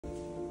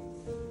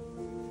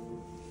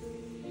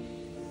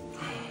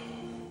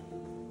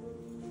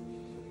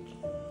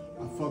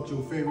fucked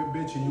your favorite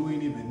bitch and you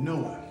ain't even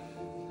know it.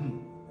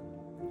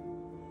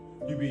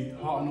 You be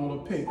hearting all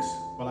the pics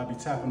while I be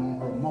tapping on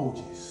her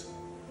emojis.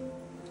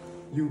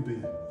 You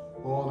been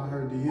all in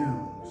her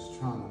DMs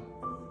trying to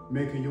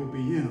make her your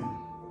BM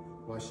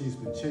while she's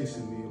been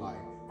chasing me like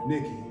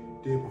Nikki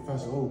did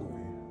Professor Oglevee.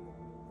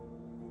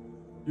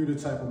 You the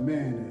type of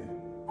man that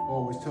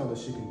always tell her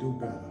she can do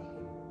better.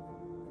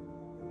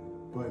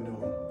 But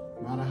no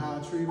matter how I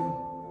treat her,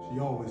 she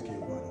always get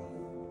wetter.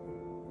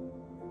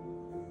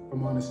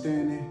 From my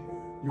understanding,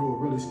 you a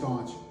really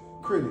staunch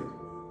critic,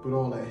 but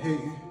all that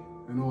hating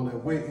and all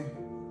that waiting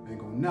ain't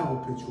gonna never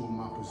put you in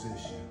my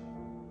position.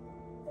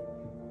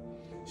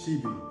 She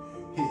be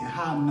hitting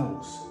high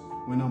notes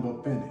when I'm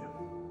up in it.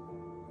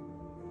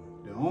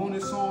 The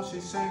only song she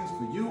sings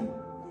for you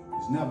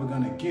is never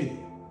gonna get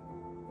it.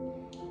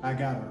 I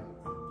got her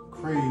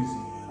crazy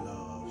in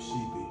love. She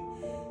be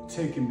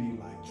taking me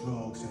like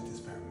drugs at this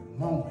very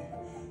moment.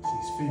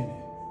 She's feenin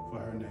for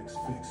her next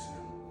fixer.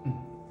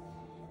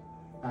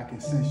 I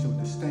can sense your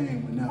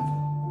distain whenever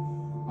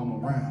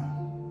I'm around.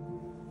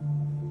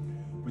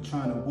 But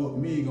trying to whoop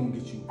me gonna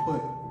get you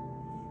put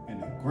in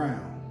the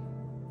ground.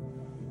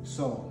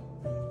 So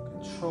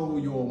control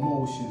your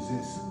emotions.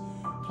 It's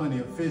plenty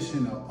of fish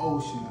in the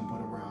ocean,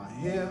 but around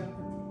here,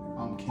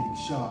 I'm King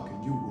Shark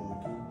and you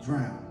will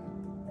drown.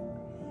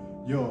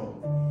 Your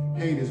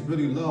hate is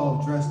really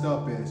love dressed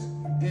up as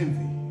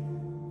envy.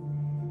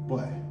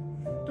 But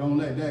don't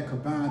let that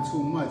combine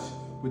too much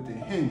with the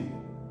Henny.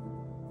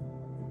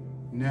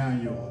 Now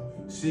your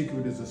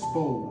secret is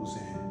exposed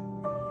and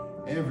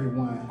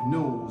everyone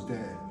knows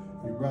that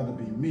you'd rather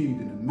be me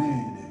than the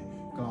man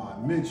that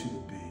God meant you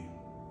to be.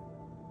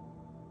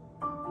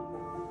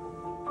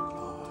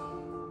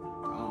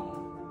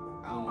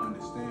 I don't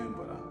understand,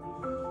 but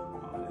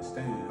I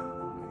understand,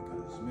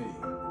 because it's me,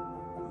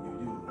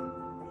 you.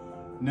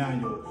 Now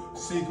your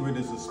secret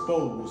is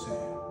exposed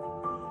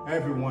and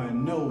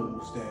everyone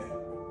knows that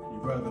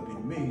you'd rather be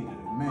me than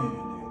the man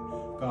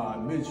that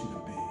God meant you to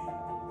be.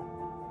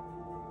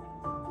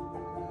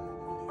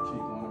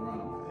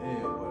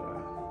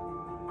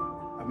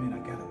 I mean, I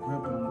got a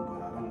grip on it,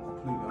 but I don't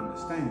completely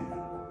understand.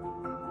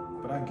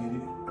 But I get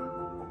it.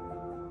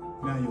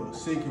 Now your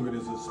secret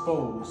is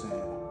exposed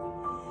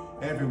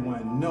and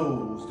everyone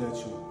knows that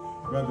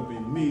you'd rather be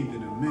me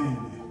than the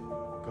man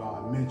that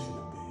God meant you to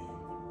be.